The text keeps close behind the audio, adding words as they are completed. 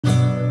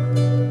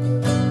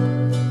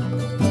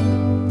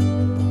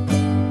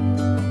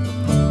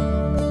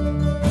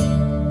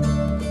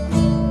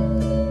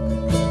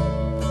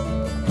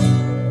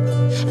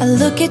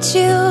look at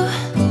you,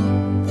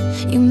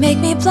 you make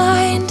me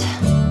blind.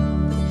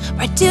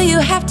 Why do you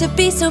have to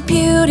be so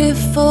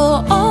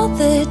beautiful all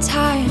the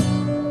time?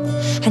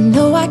 I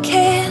know I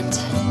can't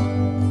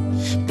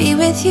be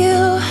with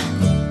you.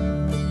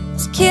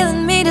 It's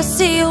killing me to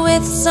see you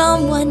with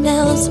someone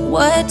else.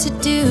 What to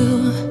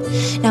do?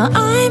 Now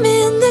I'm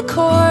in the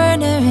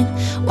corner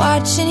and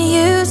watching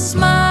you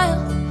smile,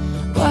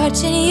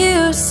 watching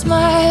you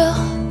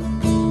smile.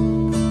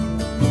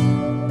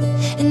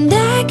 And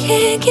I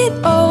can't get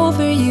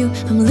over you,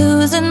 I'm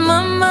losing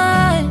my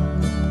mind.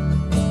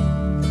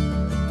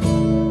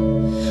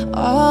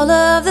 All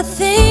of the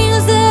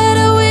things that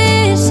I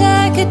wish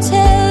I could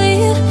tell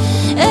you,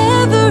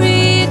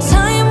 every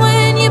time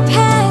when you're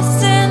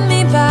passing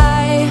me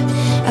by,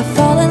 I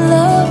fall in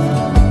love.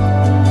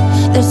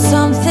 There's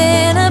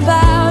something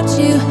about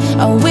you,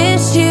 I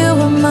wish you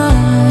were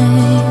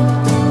mine.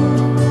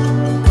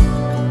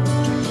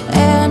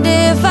 And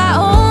if I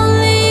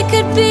only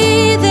could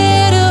be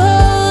there to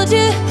hold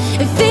you,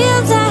 it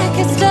feels like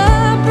I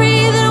stop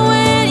breathing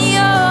when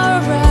you're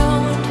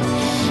around.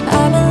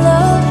 I'm in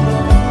love.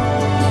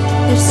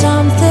 There's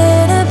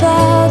something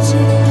about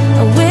you,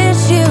 I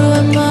wish you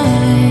were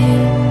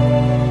mine.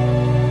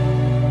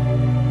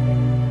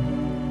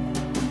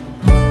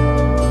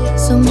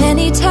 So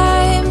many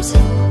times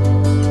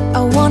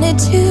I wanted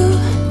to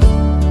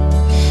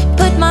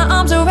put my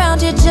arms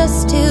around you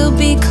just to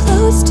be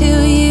close to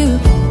you.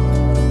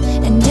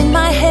 And in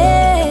my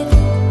head,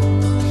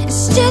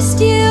 it's just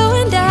you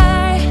and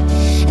I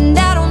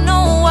don't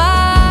know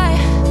why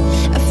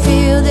I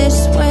feel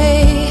this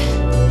way.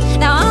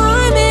 Now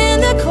I'm in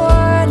the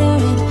corner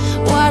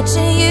and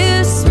watching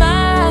you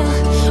smile,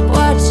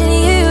 watching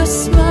you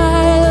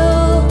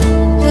smile.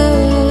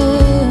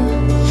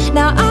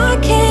 Now I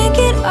can't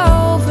get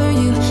over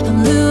you,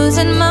 I'm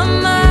losing my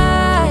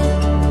mind.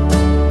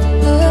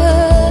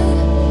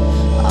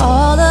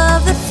 All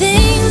of the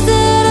things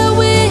that I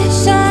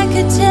wish I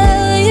could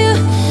tell you,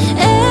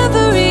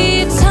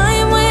 every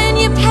time when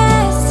you're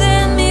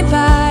passing me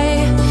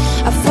by,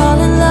 I fall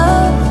in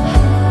love.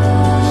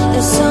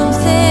 There's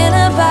something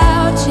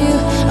about you,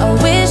 I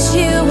wish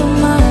you were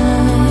mine.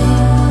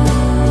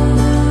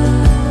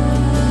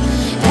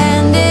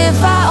 And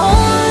if I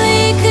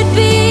only could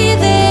be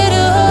there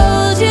to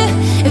hold you,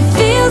 it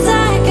feels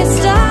like I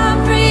stop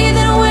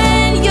breathing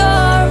when you're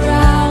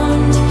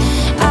around.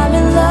 I'm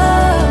in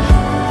love.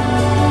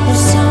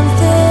 There's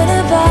something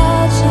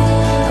about you,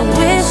 I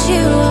wish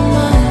you were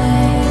mine.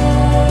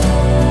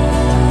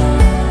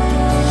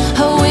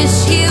 I wish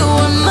you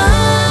were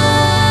mine.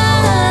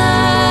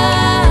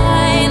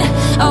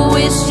 I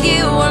wish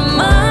you were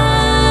mine.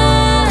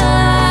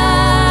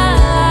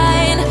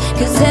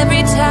 'Cause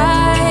every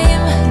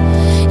time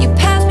you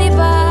pass me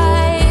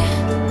by,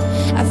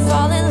 I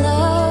fall in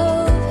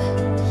love,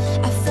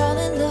 I fall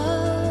in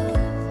love.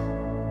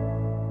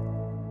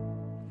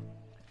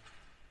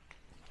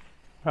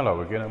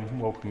 Hello again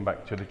and welcome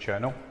back to the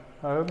channel.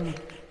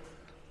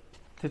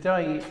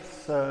 Today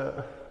it's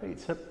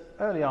an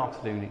early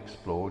afternoon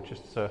explore,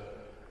 just a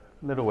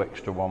little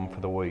extra one for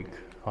the week.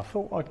 I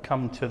thought I'd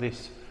come to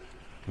this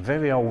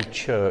very old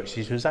church.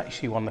 This was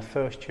actually one of the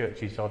first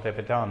churches I'd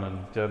ever done,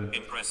 and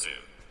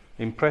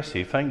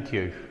impressive, thank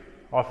you.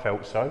 I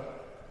felt so.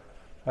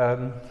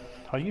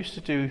 I used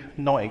to do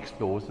night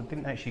explores. I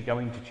didn't actually go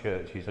into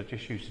churches, I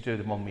just used to do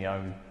them on my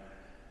own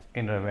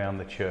in and around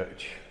the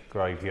church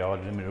graveyard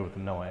in the middle of the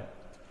night.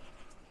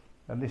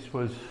 And this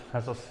was,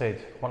 as I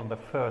said, one of the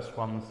first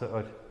ones that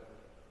I'd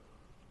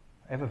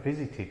ever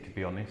visited, to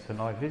be honest.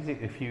 And I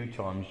visited a few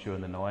times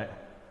during the night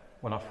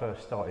when I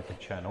first started the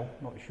channel.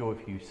 Not sure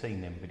if you've seen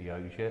them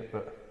videos yet,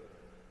 but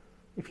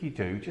if you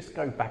do, just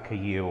go back a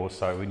year or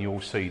so and you'll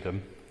see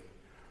them.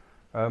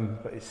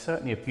 But it's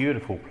certainly a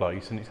beautiful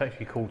place, and it's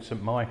actually called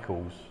St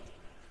Michael's.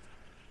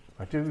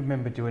 I do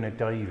remember doing a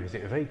day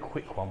visit, a very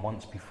quick one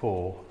once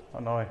before,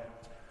 and I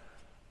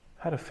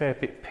had a fair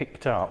bit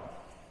picked up.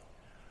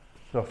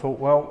 So I thought,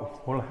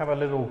 well, we'll have a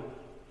little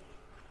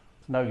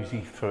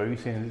nosy through,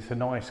 since it's a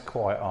nice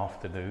quiet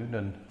afternoon,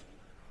 and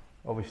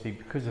obviously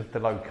because of the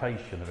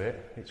location of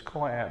it, it's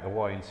quite out of the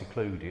way and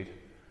secluded.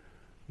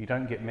 You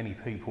don't get many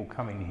people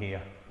coming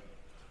here,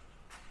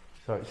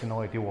 so it's an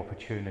ideal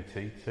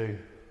opportunity to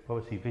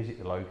obviously visit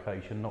the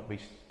location, not be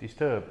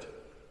disturbed.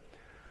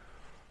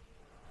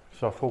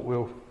 So I thought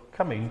we'll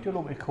come in, do a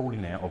little bit of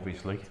calling out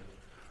obviously,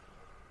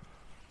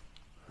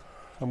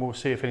 and we'll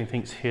see if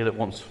anything's here that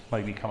wants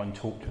maybe come and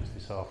talk to us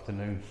this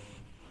afternoon.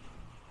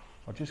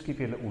 I'll just give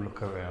you a little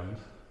look around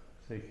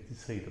so you can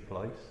see the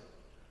place.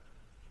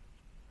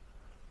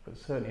 But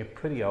certainly a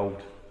pretty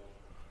old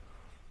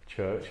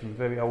church, and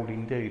very old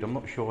indeed. I'm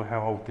not sure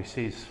how old this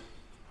is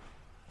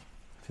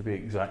to be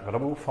exact, but I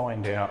will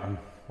find out and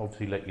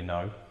obviously let you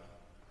know.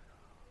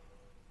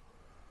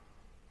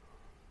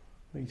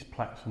 These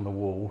plaques on the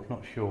wall,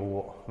 not sure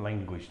what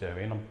language they're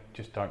in, I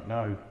just don't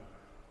know.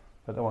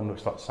 But that one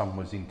looks like someone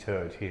was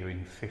interred here in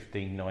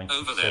 1597.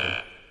 Over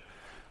there.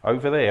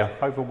 Over there?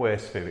 Over where,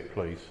 Spirit,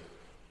 please?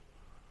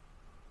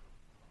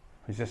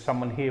 Is there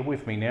someone here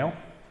with me now?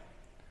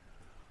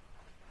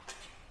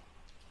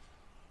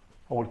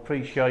 I would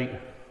appreciate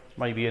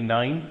maybe a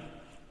name,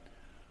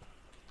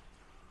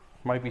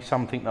 maybe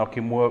something I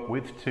can work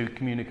with to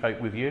communicate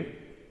with you.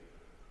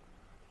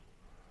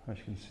 As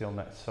you can see on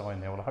that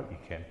sign there, well I hope you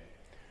can.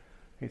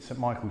 It's St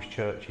Michael's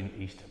Church in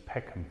East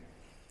Peckham.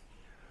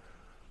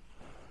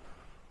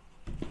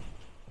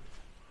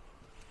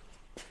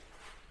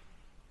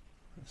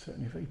 It's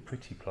certainly a very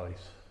pretty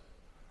place.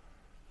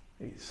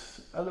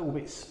 It's a little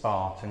bit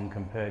Spartan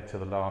compared to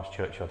the last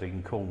church I did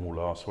in Cornwall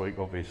last week,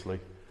 obviously.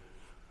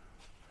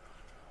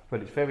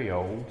 But it's very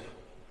old.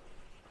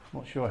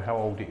 Not sure how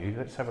old it is.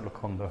 Let's have a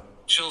look on the...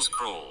 Chills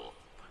crawl.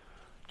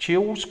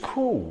 Chills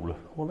crawl?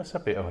 Well, that's a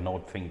bit of an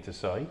odd thing to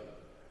say.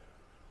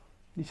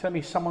 You tell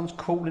me someone's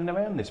crawling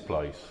around this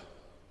place?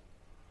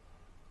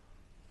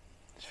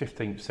 It's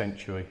 15th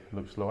century,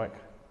 looks like.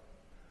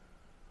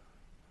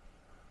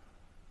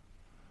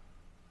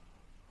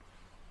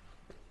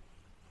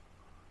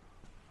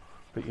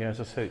 But yeah, as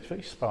I said, it's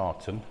very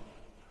Spartan.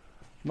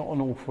 Not an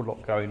awful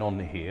lot going on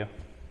here.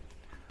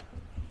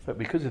 But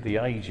because of the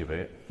age of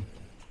it,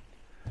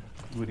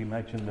 you would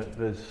imagine that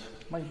there's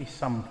maybe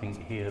something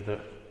here that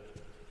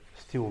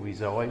still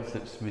resides,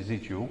 that's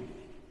residual.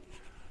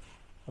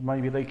 And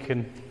maybe they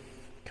can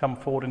come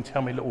forward and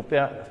tell me a little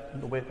bit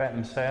about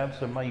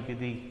themselves and maybe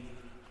the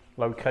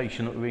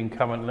location that we're in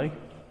currently.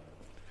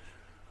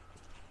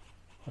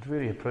 I'd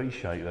really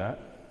appreciate that.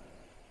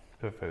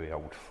 It's a very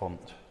old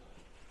font.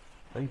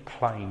 Very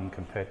plain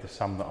compared to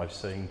some that I've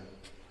seen.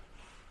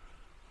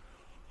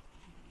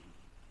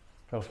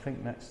 I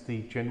think that's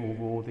the general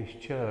rule of this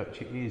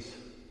church. It is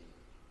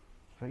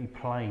very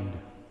plain.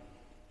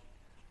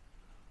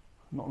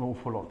 Not an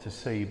awful lot to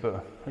see,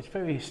 but it's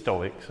very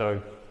historic,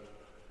 so.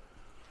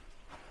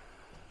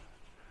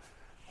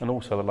 And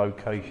also the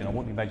location. I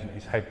wouldn't imagine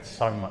it's had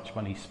so much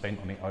money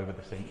spent on it over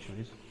the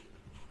centuries.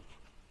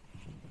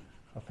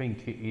 I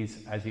think it is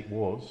as it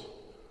was.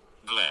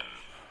 Glen.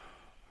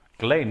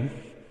 Glen?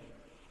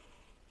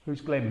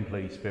 Who's Glen,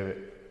 please,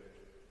 Spirit?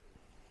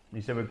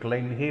 Is there a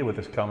Glen here with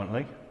us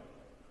currently?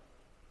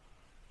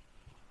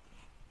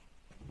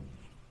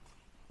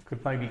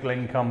 Could maybe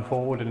Glenn come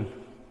forward and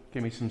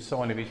give me some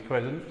sign of his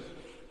presence?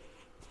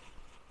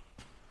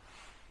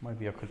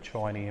 Maybe I could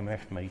try an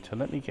EMF meter.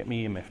 Let me get my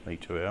EMF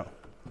meter out.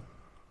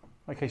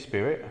 Okay,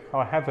 Spirit,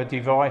 I have a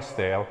device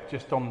there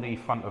just on the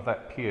front of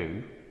that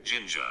pew.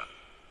 Ginger.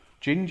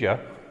 Ginger?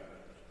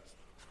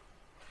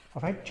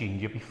 I've had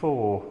ginger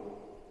before.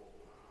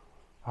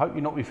 I hope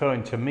you're not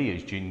referring to me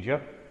as Ginger.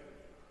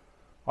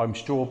 I'm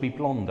strawberry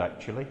blonde,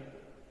 actually.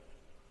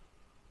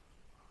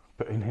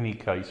 But in any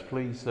case,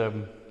 please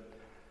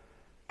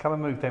come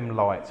and move them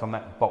lights on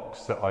that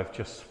box that I've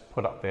just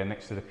put up there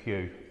next to the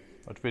pew.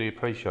 I'd really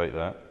appreciate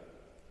that.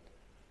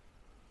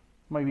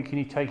 Maybe can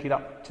you take it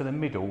up to the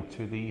middle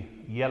to the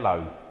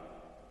yellow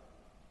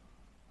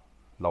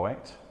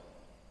light?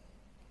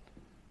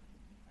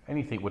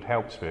 Anything would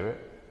help, Spirit.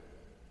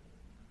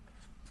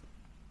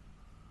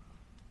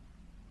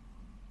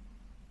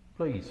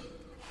 Please.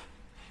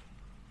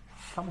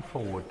 Come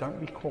forward, don't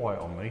be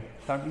quiet on me,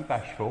 don't be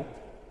bashful.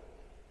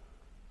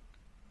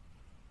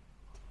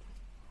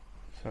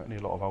 Certainly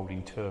a lot of old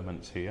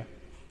interments here.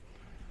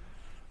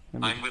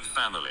 I'm with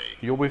family.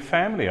 You're with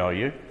family, are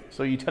you?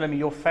 So you're telling me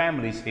your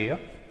family's here?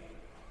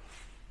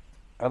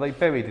 Are they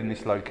buried in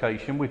this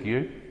location with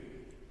you?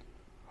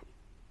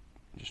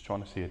 I'm just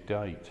trying to see a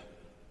date.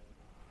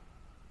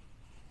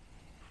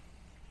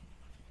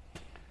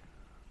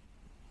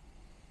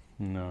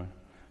 No.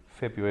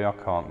 February, I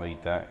can't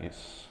read that.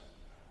 It's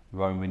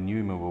Roman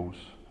numerals.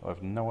 I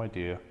have no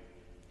idea.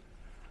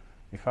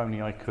 If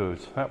only I could.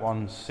 That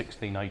one's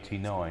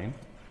 1689.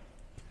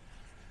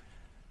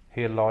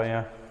 Here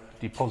lie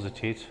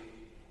deposited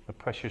the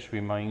precious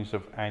remains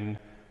of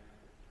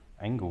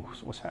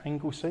Angles. What's that,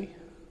 Anglesey?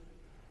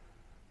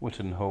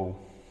 Whittenhall,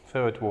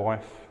 third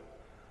wife,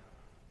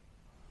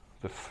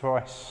 the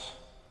thrice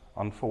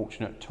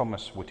unfortunate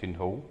Thomas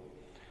Whittenhall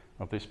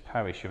of this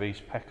parish of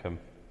East Peckham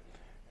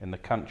in the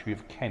country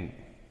of Kent.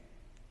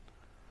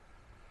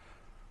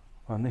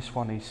 And this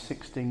one is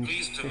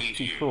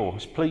 1654.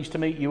 It's pleased to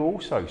meet you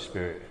also,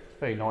 Spirit.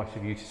 Very nice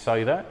of you to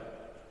say that.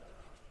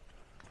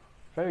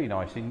 Very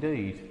nice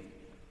indeed.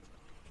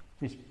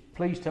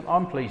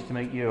 I'm pleased to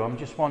meet you. I'm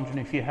just wondering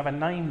if you have a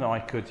name that I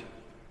could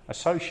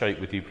associate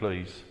with you,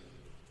 please.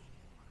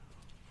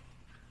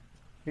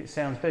 It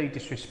sounds very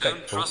disrespectful.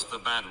 Don't trust the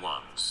bad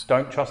ones.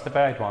 Don't trust the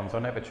bad ones. I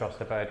never trust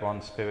the bad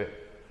ones,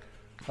 Spirit.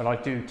 And I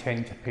do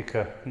tend to pick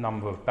a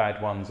number of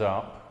bad ones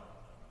up.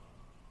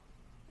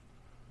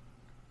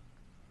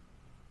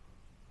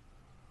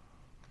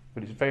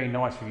 But it's very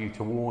nice of you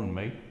to warn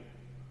me.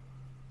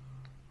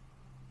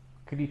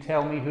 Could you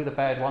tell me who the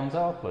bad ones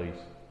are, please?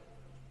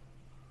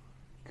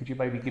 Could you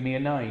maybe give me a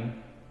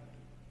name?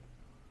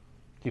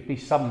 Give me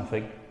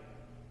something.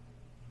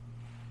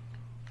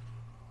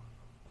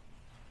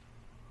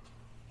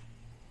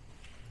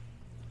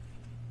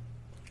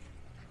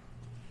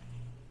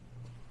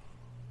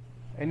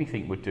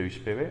 Anything would do,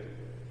 Spirit.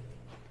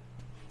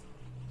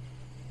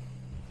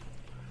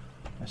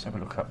 Let's have a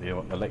look up there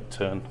at the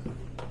lectern.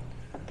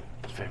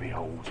 It's very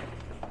old.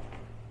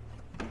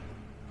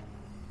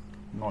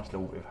 Nice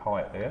little bit of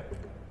height there.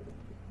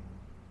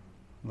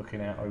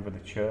 Looking out over the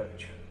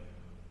church.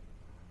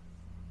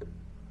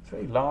 It's a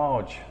very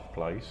large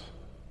place.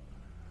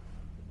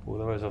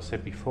 Although, as I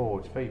said before,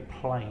 it's very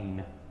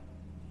plain.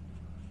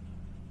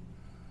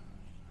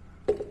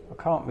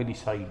 I can't really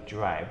say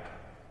drab,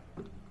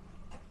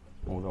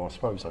 although I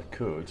suppose I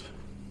could.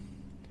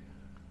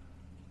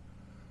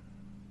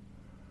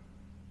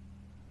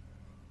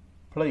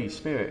 Please,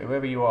 Spirit,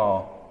 whoever you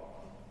are,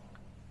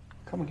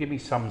 come and give me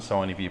some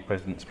sign of your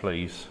presence,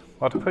 please.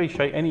 I'd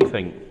appreciate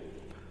anything.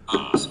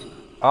 Ask.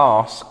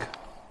 Ask?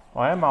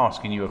 I am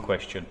asking you a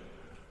question.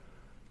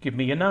 Give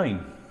me your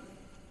name.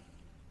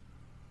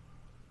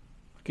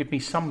 Give me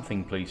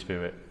something, please,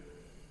 Spirit.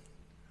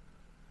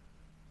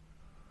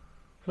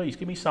 Please,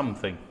 give me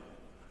something.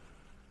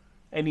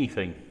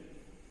 Anything.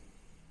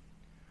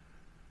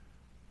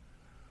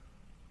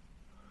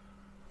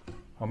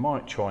 I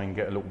might try and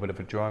get a little bit of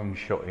a drone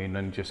shot in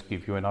and just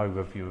give you an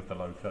overview of the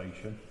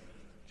location,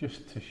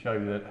 just to show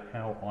that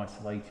how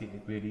isolated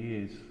it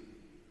really is.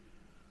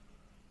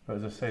 But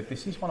as I said,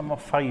 this is one of my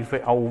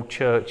favourite old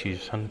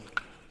churches, and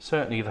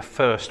certainly the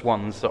first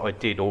ones that I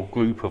did, or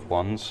group of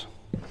ones,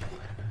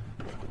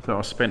 that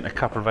I spent a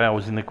couple of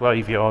hours in the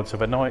graveyards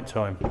of a night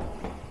time.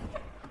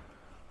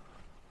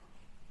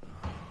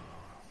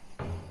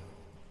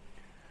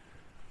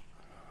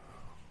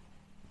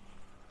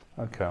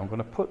 Okay, I'm going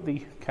to put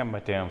the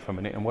camera down for a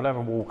minute and we'll have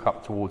a walk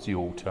up towards the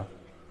altar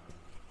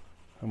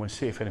and we'll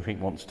see if anything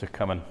wants to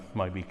come and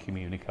maybe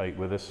communicate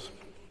with us.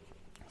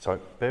 So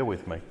bear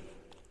with me.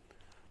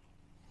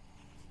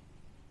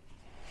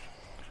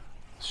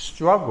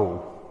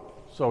 Struggle.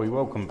 Sorry,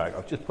 welcome back.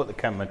 I've just put the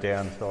camera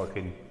down so I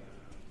can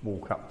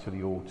walk up to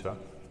the altar.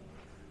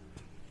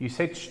 You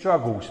said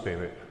struggle,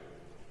 Spirit.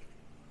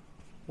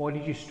 Why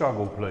did you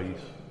struggle, please?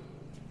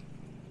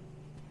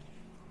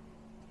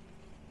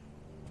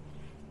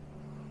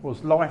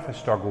 Was life a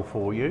struggle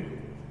for you?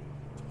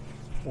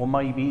 Or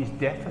maybe is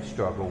death a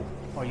struggle?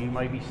 Are you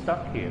maybe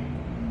stuck here?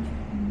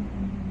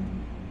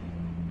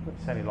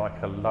 That sounded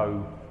like a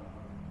low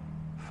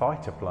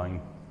fighter plane.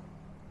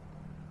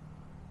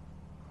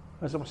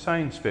 As I was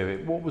saying,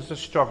 Spirit, what was the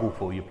struggle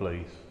for you,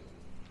 please?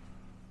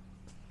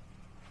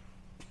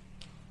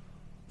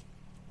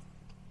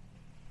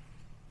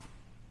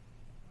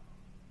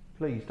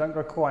 Please, don't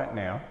go quiet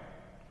now.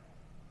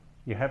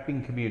 You have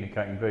been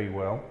communicating very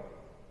well.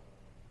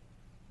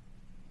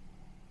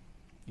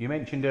 You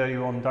mentioned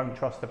earlier on, don't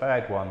trust the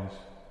bad ones.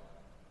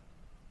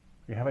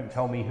 You haven't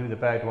told me who the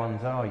bad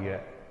ones are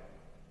yet.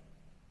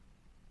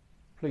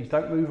 Please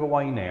don't move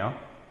away now.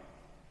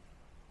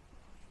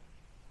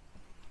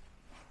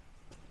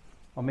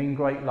 I mean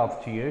great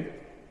love to you.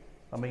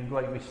 I mean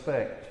great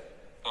respect.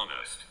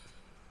 Honest.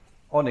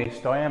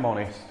 Honest, I am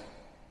honest.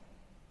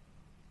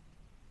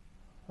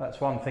 That's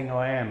one thing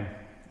I am,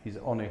 is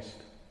honest.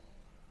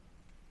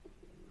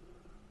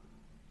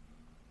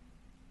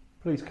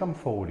 Please come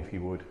forward if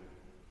you would.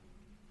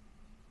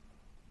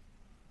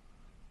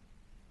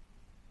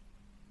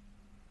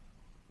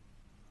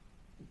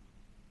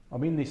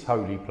 I'm in this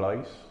holy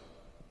place.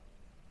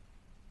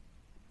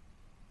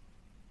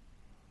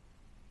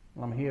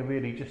 I'm here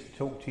really just to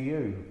talk to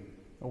you,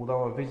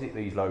 although I visit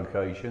these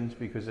locations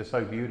because they're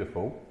so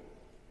beautiful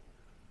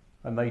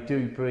and they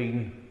do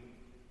bring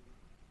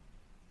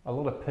a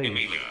lot of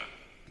peace.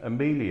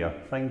 Amelia,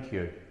 thank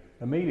you.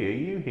 Amelia, are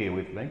you here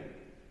with me?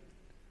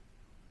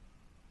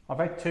 I've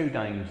had two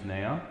names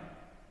now.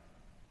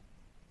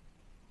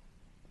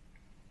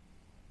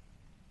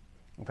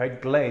 I've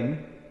had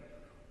Glenn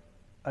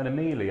and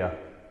Amelia.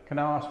 Can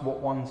I ask what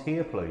one's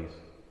here, please?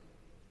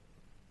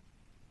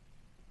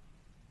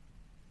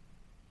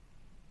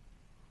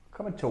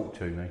 Come and talk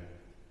to me.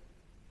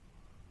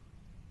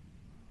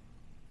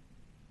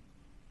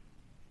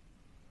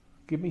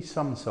 Give me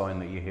some sign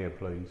that you're here,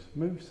 please.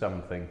 Move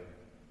something.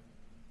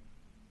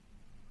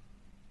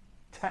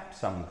 Tap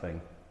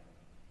something.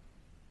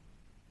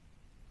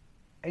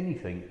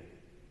 Anything.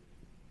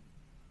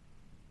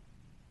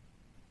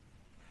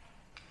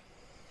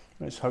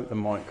 Let's hope the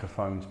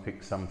microphones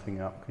pick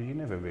something up, because you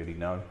never really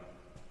know.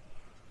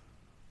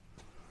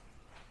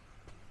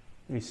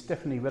 It's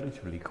definitely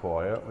relatively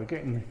quiet. We're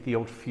getting the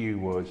odd few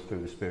words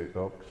through the spirit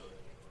box,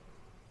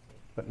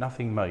 but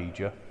nothing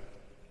major.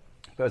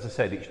 But as I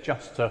said, it's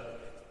just a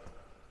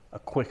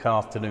quick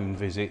afternoon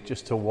visit,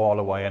 just to while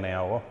away an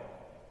hour.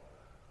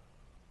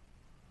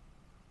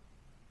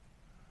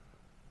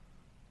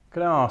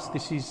 Can I ask,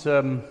 this is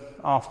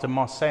after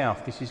my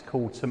south, this is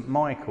called St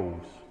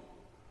Michael's.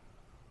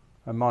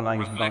 And my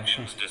name's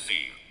Reflections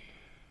deceive.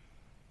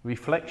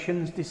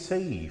 Reflections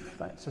deceive.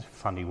 That's a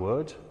funny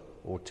word,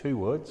 or two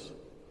words.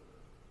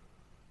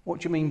 What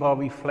do you mean by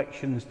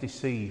reflections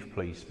deceive,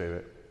 please,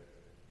 Spirit?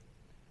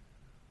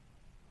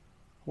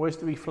 Where's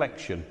the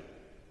reflection?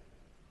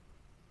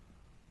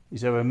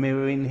 Is there a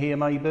mirror in here,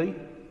 maybe?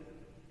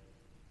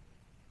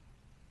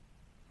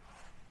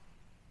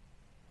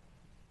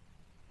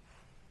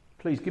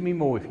 Please, give me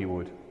more if you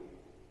would.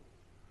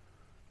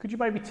 Could you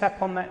maybe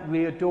tap on that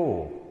rear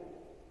door?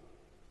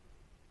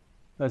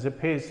 There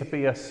appears to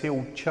be a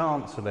sealed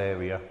chancel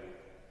area.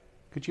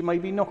 Could you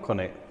maybe knock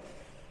on it?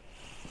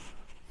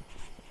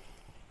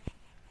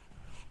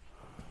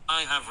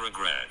 I have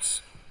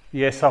regrets.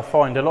 Yes, I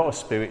find a lot of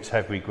spirits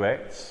have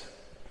regrets.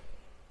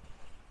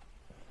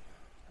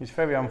 It's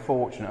very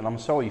unfortunate and I'm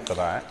sorry for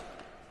that.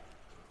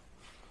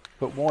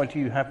 But why do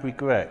you have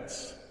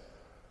regrets?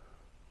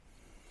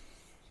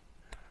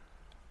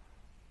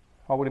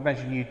 I would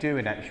imagine you do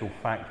in actual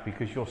fact,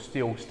 because you're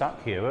still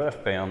stuck here,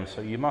 earthbound,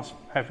 so you must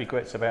have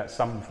regrets about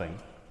something.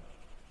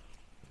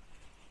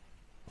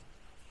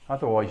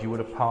 Otherwise you would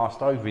have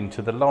passed over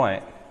into the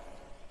light.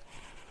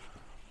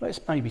 Let's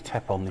maybe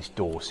tap on this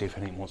door, see if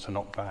anyone wants to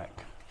knock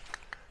back.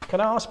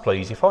 Can I ask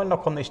please, if I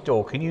knock on this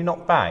door, can you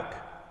knock back?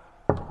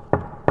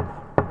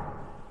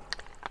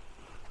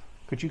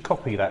 Could you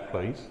copy that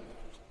please?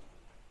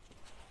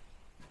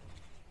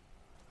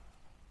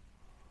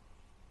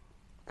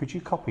 Could you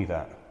copy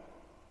that?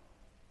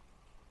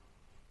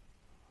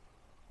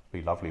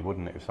 Be lovely,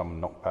 wouldn't it, if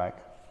someone knocked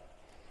back?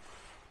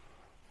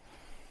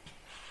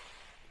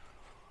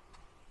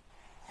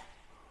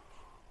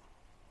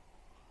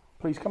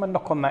 Please come and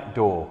knock on that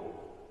door.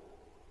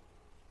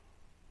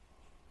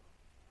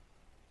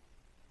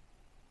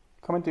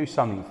 Come and do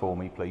something for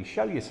me, please.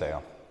 Show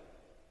yourself.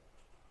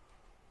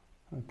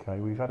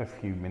 Okay, we've had a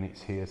few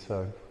minutes here,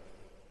 so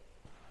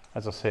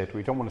as I said,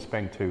 we don't want to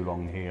spend too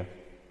long here.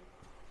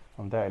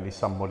 Undoubtedly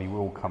somebody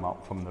will come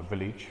up from the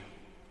village.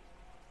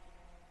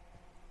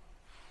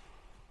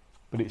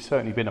 But it's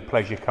certainly been a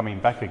pleasure coming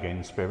back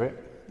again,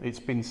 Spirit. It's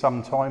been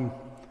some time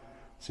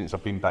since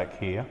I've been back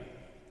here.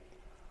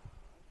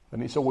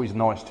 And it's always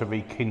nice to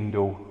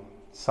rekindle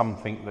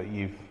something that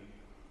you've,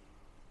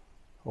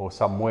 or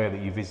somewhere that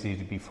you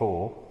visited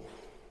before.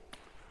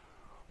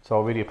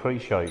 So I really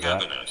appreciate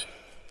that. Cabinet.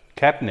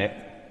 Cabinet?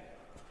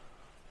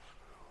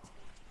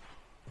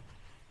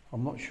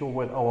 I'm not sure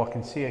whether, oh, I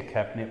can see a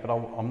cabinet, but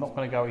I'm not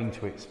going to go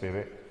into it,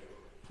 Spirit.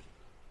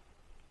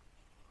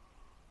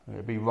 It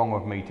would be wrong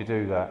of me to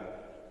do that.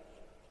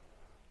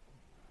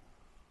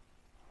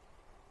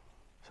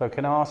 So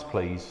can I ask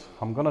please,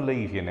 I'm going to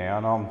leave you now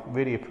and I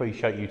really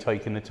appreciate you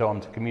taking the time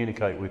to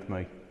communicate with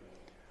me.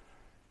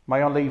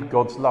 May I leave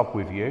God's love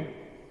with you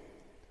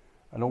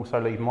and also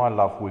leave my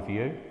love with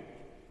you.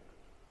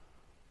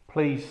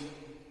 Please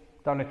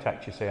don't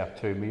attach yourself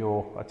to me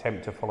or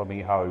attempt to follow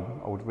me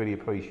home. I would really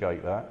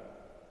appreciate that.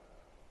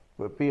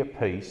 But be at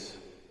peace.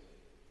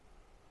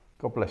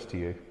 God bless to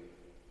you.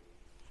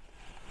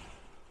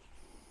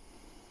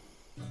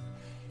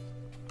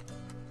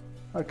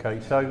 Okay,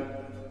 so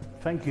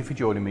thank you for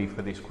joining me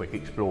for this quick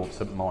explore of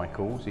St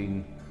Michael's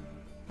in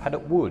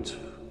Paddock Wood.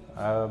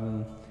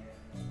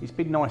 It's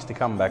been nice to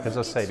come back. As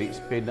I said, it's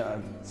been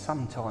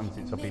some time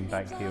since I've been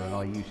back here, and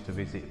I used to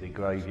visit the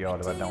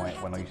graveyard of a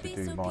night when I used to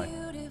do my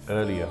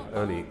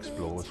early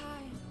explores.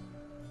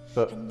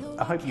 But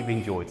I hope you've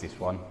enjoyed this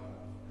one.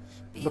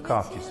 Look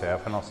after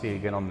yourself and I'll see you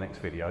again on the next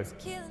video.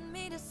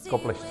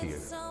 God bless to you.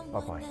 Bye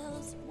bye.